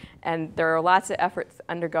 and there are lots of efforts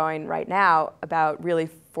undergoing right now about really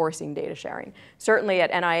forcing data sharing. Certainly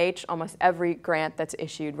at NIH, almost every grant that's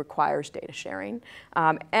issued requires data sharing.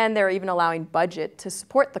 And they're even allowing budget to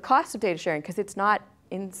support the cost of data sharing, because it's not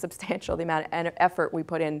insubstantial, the amount of effort we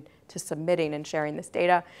put into submitting and sharing this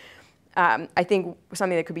data. I think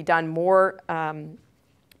something that could be done more,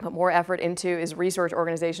 put more effort into, is research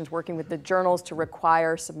organizations working with the journals to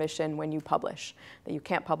require submission when you publish, that you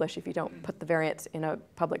can't publish if you don't put the variants in a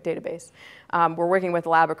public database. We're working with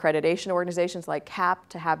lab accreditation organizations like CAP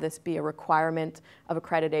to have this be a requirement of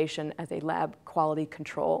accreditation as a lab quality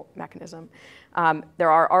control mechanism. There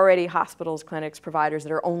are already hospitals, clinics, providers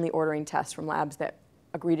that are only ordering tests from labs that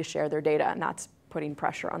agree to share their data, and that's putting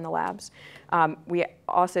pressure on the labs.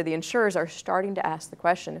 The insurers are starting to ask the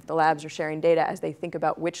question if the labs are sharing data as they think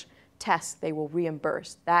about which tests they will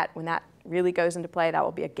reimburse. When that really goes into play, that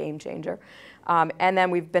will be a game changer. And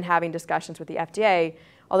then we've been having discussions with the FDA.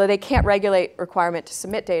 Although they can't regulate requirement to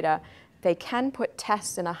submit data, they can put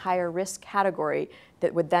tests in a higher risk category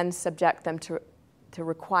that would then subject them to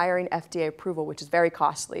requiring FDA approval, which is very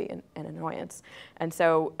costly and an annoyance. And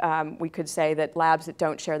so we could say that labs that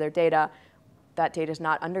don't share their data, that data is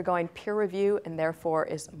not undergoing peer review and therefore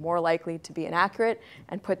is more likely to be inaccurate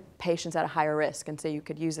and put patients at a higher risk. And so you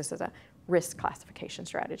could use this as a risk classification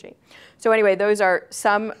strategy. So anyway, those are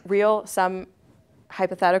some real, some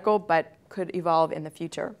hypothetical, but could evolve in the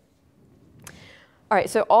future. All right,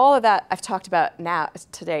 so all of that I've talked about now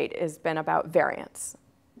to date has been about variants.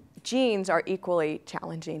 Genes are equally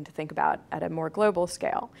challenging to think about at a more global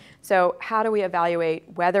scale. So how do we evaluate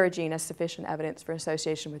whether a gene has sufficient evidence for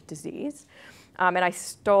association with disease? And I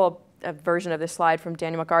stole a version of this slide from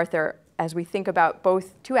Daniel MacArthur as we think about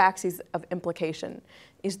both two axes of implication.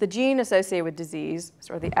 Is the gene associated with disease,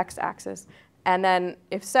 sort of the x-axis? And then,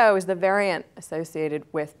 if so, is the variant associated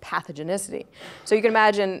with pathogenicity? So you can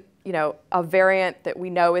imagine, a variant that we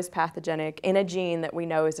know is pathogenic in a gene that we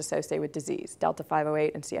know is associated with disease, Delta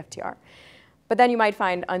 508 and CFTR. But then you might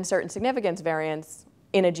find uncertain significance variants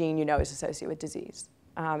in a gene you know is associated with disease.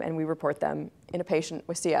 And we report them in a patient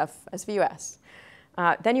with CF as VUS.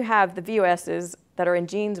 Then you have the VUSs that are in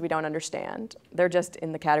genes we don't understand. They're just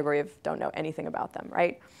in the category of don't know anything about them,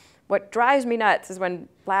 right? What drives me nuts is when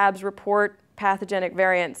labs report pathogenic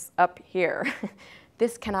variants up here.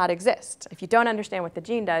 This cannot exist. If you don't understand what the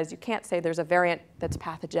gene does, you can't say there's a variant that's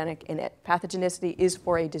pathogenic in it. Pathogenicity is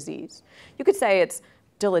for a disease. You could say it's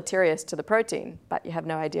deleterious to the protein, but you have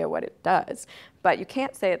no idea what it does. But you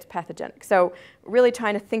can't say it's pathogenic. So really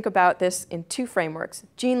trying to think about this in two frameworks,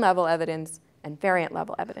 gene-level evidence and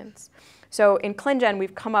variant-level evidence. So in ClinGen,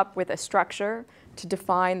 we've come up with a structure to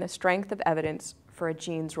define the strength of evidence for a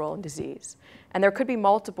gene's role in disease. And there could be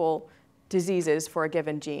multiple diseases for a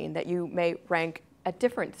given gene that you may rank at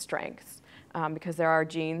different strengths because there are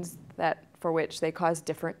genes for which they cause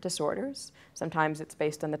different disorders. Sometimes it's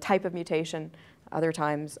based on the type of mutation, other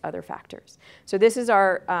times other factors. So this is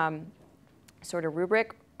our sort of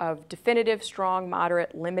rubric of definitive, strong,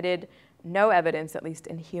 moderate, limited, no evidence, at least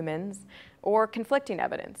in humans, or conflicting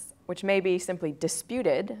evidence, which may be simply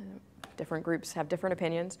disputed. Different groups have different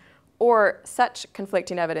opinions, or such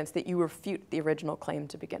conflicting evidence that you refute the original claim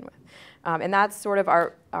to begin with. And that's sort of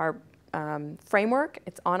our framework.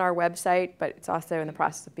 It's on our website, but it's also in the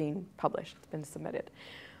process of being published. It's been submitted.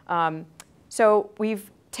 So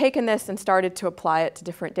we've taken this and started to apply it to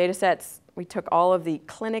different data sets. We took all of the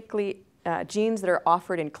clinically genes that are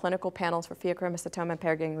offered in clinical panels for pheochromocytoma and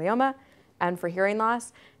paraganglioma, and for hearing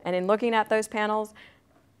loss. And in looking at those panels,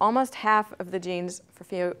 almost half of the genes for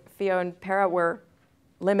FEO and para were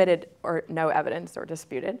limited or no evidence or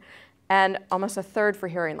disputed, and almost a third for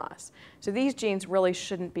hearing loss. So these genes really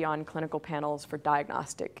shouldn't be on clinical panels for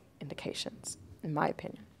diagnostic indications, in my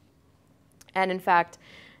opinion. And in fact,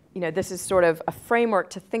 this is sort of a framework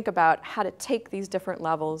to think about how to take these different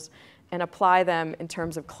levels and apply them in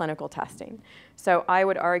terms of clinical testing. So I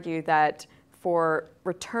would argue that for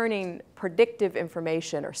returning predictive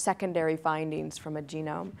information or secondary findings from a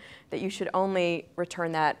genome, that you should only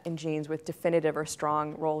return that in genes with definitive or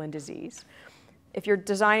strong role in disease. If you're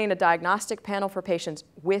designing a diagnostic panel for patients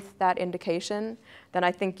with that indication, then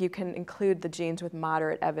I think you can include the genes with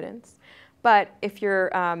moderate evidence. But if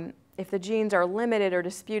the genes are limited or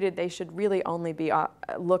disputed, they should really only be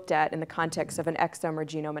looked at in the context of an exome or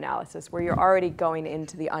genome analysis, where you're already going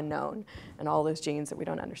into the unknown and all those genes that we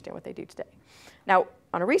don't understand what they do today. Now,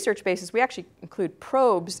 on a research basis, we actually include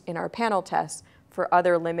probes in our panel tests for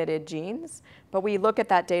other limited genes, but we look at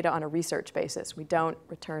that data on a research basis. We don't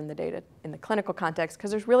return the data in the clinical context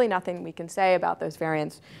because there's really nothing we can say about those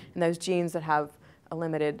variants and those genes that have a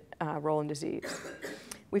limited role in disease.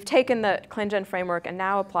 We've taken the ClinGen framework and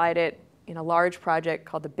now applied it in a large project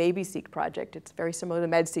called the BabySeq project. It's very similar to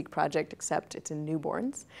the MedSeq project, except it's in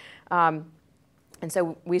newborns. And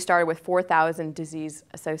so we started with 4,000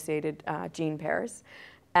 disease-associated gene pairs.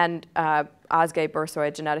 And Ozge Bursoy,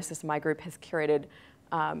 a geneticist in my group, has curated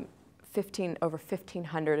over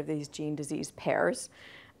 1,500 of these gene disease pairs.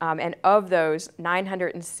 And of those,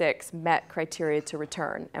 906 met criteria to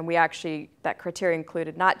return. And that criteria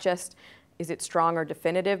included not just is it strong or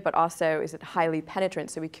definitive, but also is it highly penetrant?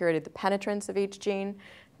 So we curated the penetrance of each gene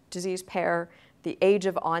disease pair, the age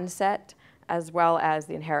of onset, as well as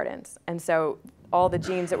the inheritance. And so all the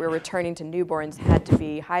genes that we're returning to newborns had to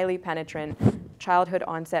be highly penetrant, childhood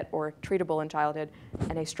onset or treatable in childhood,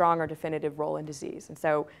 and a strong or definitive role in disease. And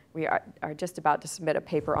so we are just about to submit a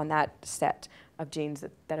paper on that set of genes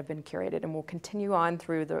that have been curated, and we'll continue on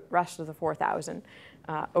through the rest of the 4,000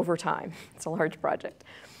 over time. It's a large project.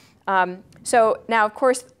 So now, of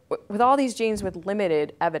course, with all these genes with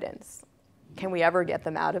limited evidence, can we ever get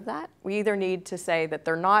them out of that? We either need to say that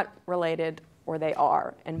they're not related or they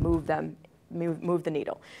are and move the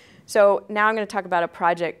needle. So now I'm going to talk about a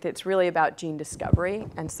project that's really about gene discovery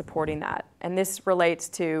and supporting that. And this relates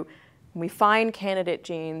to when we find candidate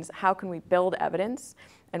genes, how can we build evidence?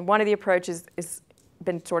 And one of the approaches is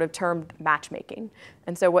been sort of termed matchmaking.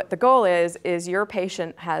 And so what the goal is your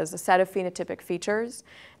patient has a set of phenotypic features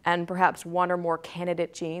and perhaps one or more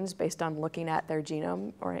candidate genes based on looking at their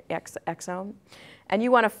genome or exome. And you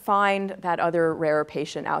want to find that other rare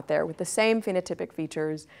patient out there with the same phenotypic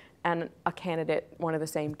features and one of the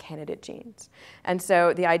same candidate genes. And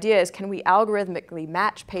so the idea is, can we algorithmically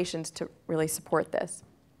match patients to really support this?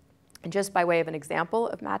 And just by way of an example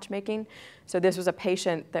of matchmaking, so this was a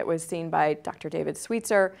patient that was seen by Dr. David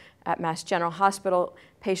Sweetser at Mass General Hospital.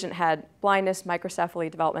 Patient had blindness, microcephaly,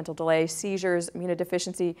 developmental delay, seizures,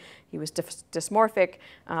 immunodeficiency. He was dysmorphic,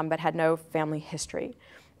 but had no family history.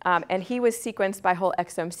 And he was sequenced by whole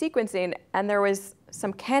exome sequencing, and there was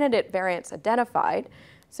some candidate variants identified.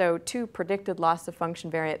 So 2 predicted loss of function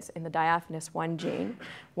variants in the diaphanous 1 gene,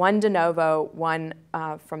 1 de novo, 1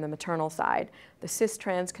 from the maternal side. The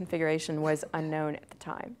cis-trans configuration was unknown at the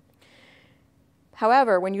time.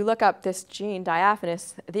 However, when you look up this gene,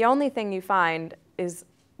 diaphanous, the only thing you find is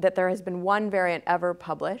that there has been 1 variant ever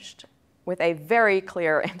published with a very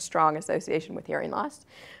clear and strong association with hearing loss.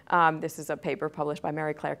 This is a paper published by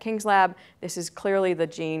Mary Claire King's lab. This is clearly the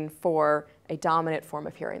gene for a dominant form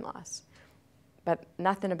of hearing loss. But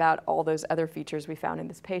nothing about all those other features we found in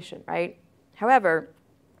this patient, right? However,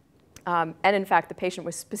 and in fact, the patient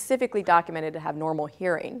was specifically documented to have normal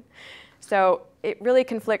hearing. So it really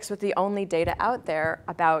conflicts with the only data out there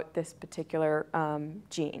about this particular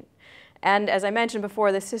gene. And as I mentioned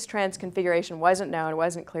before, the cis-trans configuration wasn't known. It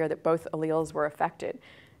wasn't clear that both alleles were affected.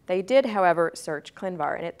 They did, however, search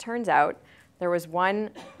ClinVar, and it turns out there was 1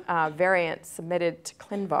 variant submitted to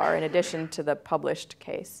ClinVar in addition to the published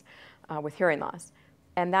case with hearing loss.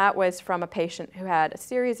 And that was from a patient who had a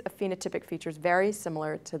series of phenotypic features very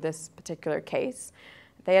similar to this particular case.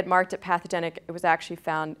 They had marked it pathogenic. It was actually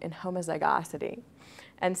found in homozygosity.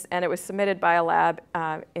 And it was submitted by a lab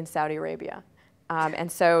in Saudi Arabia.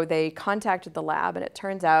 And so they contacted the lab, and it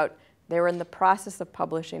turns out they were in the process of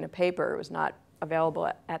publishing a paper. It was not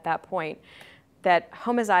available at that point, that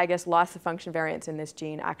homozygous loss of function variants in this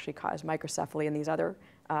gene actually caused microcephaly and these other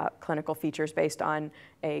clinical features based on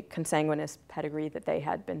a consanguineous pedigree that they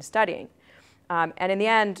had been studying. And in the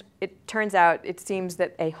end, it turns out, it seems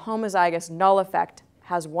that a homozygous null effect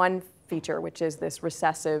has 1 feature, which is this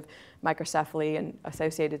recessive microcephaly and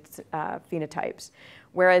associated phenotypes.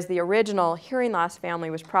 Whereas the original hearing loss family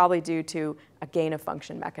was probably due to a gain of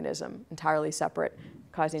function mechanism, entirely separate,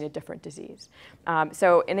 causing a different disease.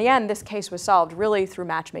 So in the end, this case was solved really through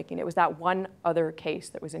matchmaking. It was that one other case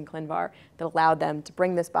that was in ClinVar that allowed them to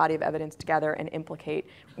bring this body of evidence together and implicate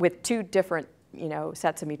with two different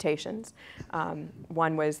sets of mutations.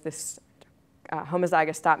 One was this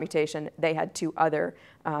homozygous stop mutation. They had two other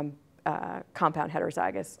compound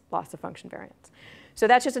heterozygous loss of function variants. So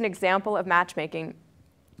that's just an example of matchmaking.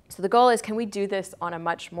 So the goal is, can we do this on a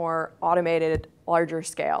much more automated, larger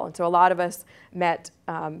scale? And so a lot of us met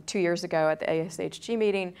 2 years ago at the ASHG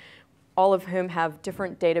meeting, all of whom have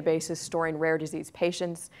different databases storing rare disease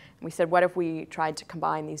patients. And we said, what if we tried to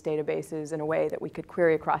combine these databases in a way that we could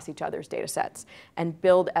query across each other's data sets and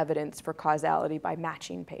build evidence for causality by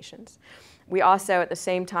matching patients? We also, at the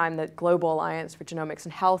same time, the Global Alliance for Genomics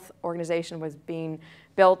and Health organization was being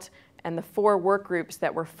built, and the 4 work groups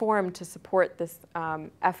that were formed to support this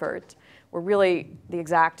effort were really the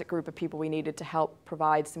exact group of people we needed to help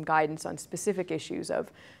provide some guidance on specific issues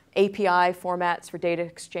of API formats for data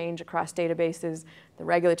exchange across databases, the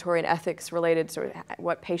regulatory and ethics related, sort of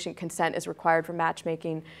what patient consent is required for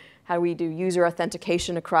matchmaking, how do we do user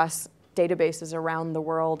authentication across databases around the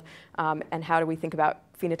world, and how do we think about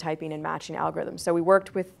phenotyping and matching algorithms. So we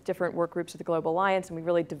worked with different work groups of the Global Alliance, and we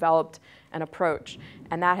really developed an approach.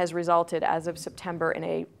 And that has resulted, as of September, in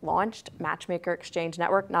a launched Matchmaker Exchange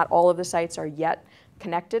Network. Not all of the sites are yet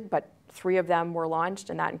connected, but 3 of them were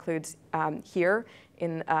launched, and that includes here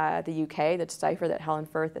in the UK, the Decipher that Helen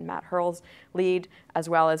Firth and Matt Hurls lead, as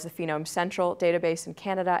well as the Phenome Central database in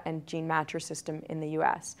Canada and Gene Matcher system in the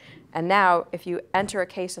US. And now, if you enter a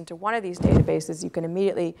case into one of these databases, you can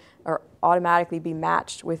immediately or automatically be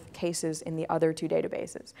matched with cases in the other 2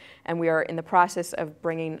 databases. And we are in the process of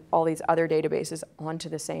bringing all these other databases onto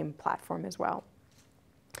the same platform as well.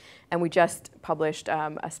 And we just published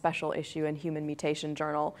a special issue in Human Mutation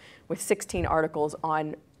Journal with 16 articles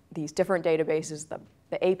on these different databases,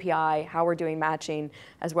 the API, how we're doing matching,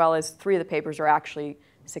 as well as 3 of the papers are actually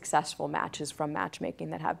successful matches from matchmaking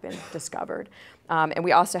that have been discovered. And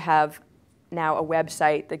we also have now a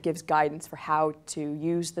website that gives guidance for how to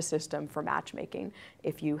use the system for matchmaking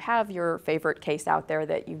if you have your favorite case out there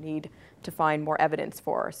that you need to find more evidence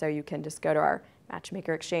for. So you can just go to our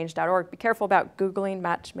matchmakerexchange.org. Be careful about Googling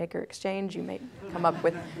Matchmaker Exchange. You may come up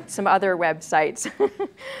with some other websites.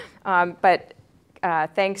 But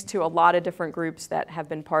thanks to a lot of different groups that have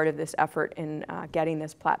been part of this effort in getting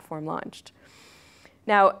this platform launched.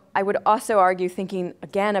 Now, I would also argue, thinking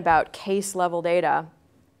again about case-level data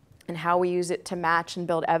and how we use it to match and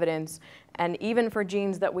build evidence, and even for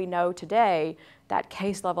genes that we know today, that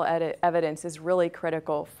case-level evidence is really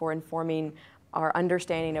critical for informing our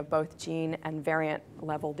understanding of both gene and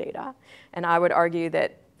variant-level data. And I would argue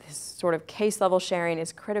that this sort of case-level sharing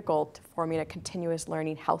is critical to forming a continuous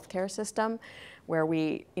learning healthcare system where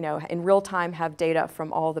we, in real time have data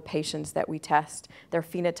from all the patients that we test, their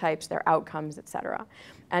phenotypes, their outcomes, et cetera.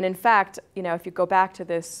 And in fact, if you go back to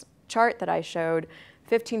this chart that I showed,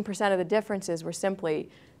 15% of the differences were simply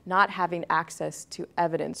not having access to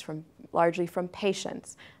evidence largely from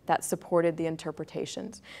patients that supported the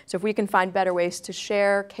interpretations. So if we can find better ways to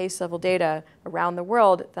share case-level data around the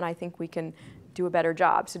world, then I think we can do a better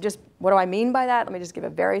job. So just what do I mean by that? Let me just give a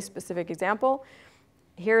very specific example.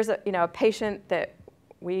 Here's a patient that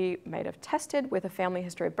we might have tested with a family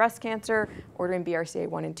history of breast cancer, ordering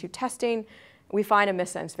BRCA1 and 2 testing. We find a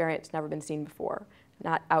missense variant that's never been seen before,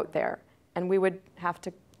 not out there. And we would have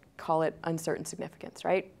to call it uncertain significance,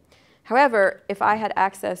 right? However, if I had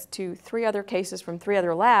access to 3 other cases from 3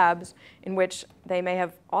 other labs in which they may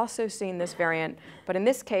have also seen this variant, but in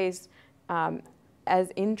this case,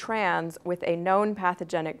 as in trans with a known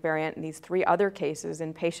pathogenic variant in these 3 other cases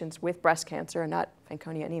in patients with breast cancer and not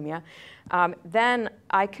Fanconi anemia, then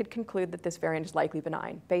I could conclude that this variant is likely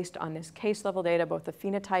benign based on this case-level data, both the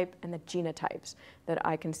phenotype and the genotypes that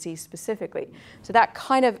I can see specifically. So that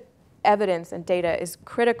kind of evidence and data is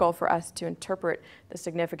critical for us to interpret the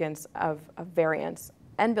significance of variants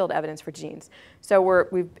and build evidence for genes. So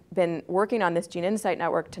we've been working on this Gene Insight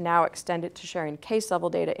Network to now extend it to sharing case-level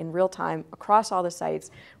data in real time across all the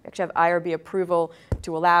sites. We actually have IRB approval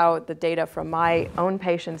to allow the data from my own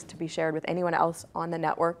patients to be shared with anyone else on the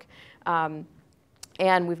network. And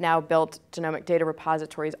we've now built genomic data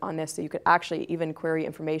repositories on this, so you could actually even query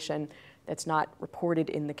information that's not reported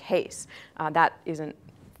in the case. That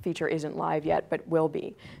feature isn't live yet, but will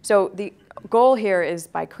be. So the goal here is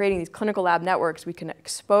by creating these clinical lab networks, we can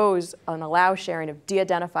expose and allow sharing of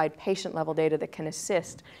de-identified patient-level data that can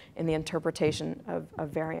assist in the interpretation of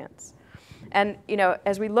variants. And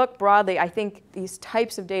as we look broadly, I think these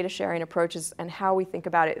types of data sharing approaches and how we think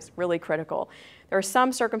about it is really critical. There are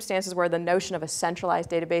some circumstances where the notion of a centralized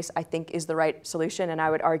database, I think, is the right solution, and I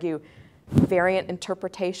would argue variant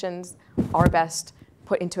interpretations are best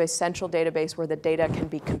put into a central database where the data can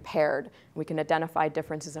be compared. We can identify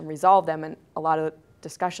differences and resolve them, and a lot of the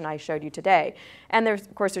discussion I showed you today. And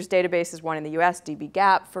of course, there's databases, one in the US,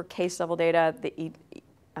 dbGaP for case level data, the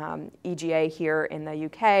EGA here in the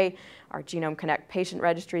UK, our Genome Connect patient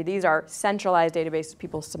registry. These are centralized databases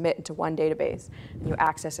people submit into one database, and you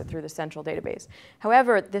access it through the central database.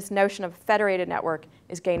 However, this notion of federated network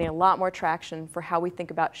is gaining a lot more traction for how we think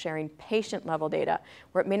about sharing patient-level data,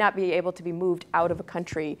 where it may not be able to be moved out of a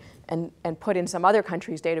country and put in some other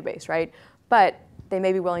country's database, right? But they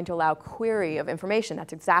may be willing to allow query of information.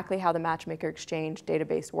 That's exactly how the Matchmaker Exchange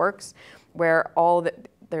database works, where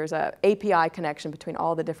there's an API connection between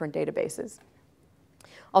all the different databases.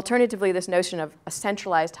 Alternatively, this notion of a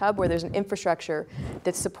centralized hub where there's an infrastructure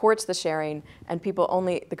that supports the sharing, and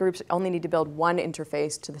the groups only need to build one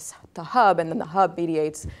interface to the hub, and then the hub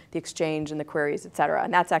mediates the exchange and the queries, et cetera.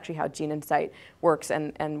 And that's actually how GeneInsight works,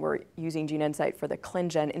 and we're using GeneInsight for the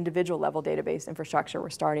ClinGen individual level database infrastructure we're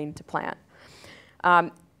starting to plan.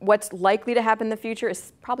 What's likely to happen in the future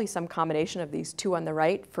is probably some combination of these two on the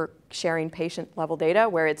right for sharing patient-level data,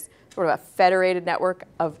 where it's sort of a federated network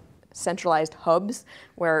of centralized hubs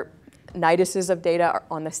where niduses of data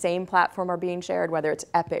on the same platform are being shared, whether it's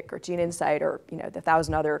Epic or GeneInsight or the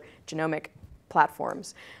 1,000 other genomic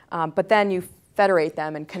platforms. But then you federate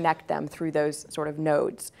them and connect them through those sort of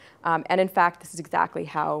nodes. And in fact, this is exactly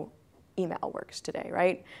how email works today,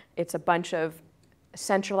 right? It's a bunch of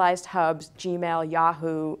centralized hubs, Gmail,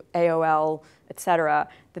 Yahoo, AOL, et cetera,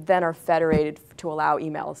 that then are federated to allow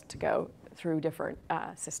emails to go through different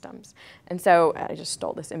systems. And so I just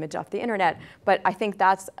stole this image off the internet, but I think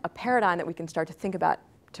that's a paradigm that we can start to think about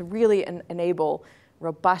to really enable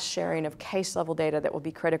robust sharing of case level data that will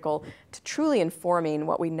be critical to truly informing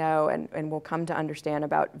what we know and will come to understand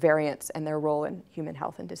about variants and their role in human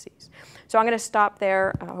health and disease. So I'm going to stop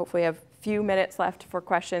there. Hopefully I have a few minutes left for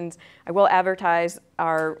questions. I will advertise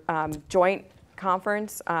our joint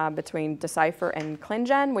conference between Decipher and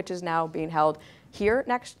ClinGen, which is now being held here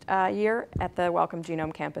next year at the Welcome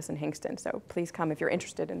Genome campus in Hingston. So please come if you're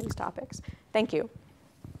interested in these topics. Thank you.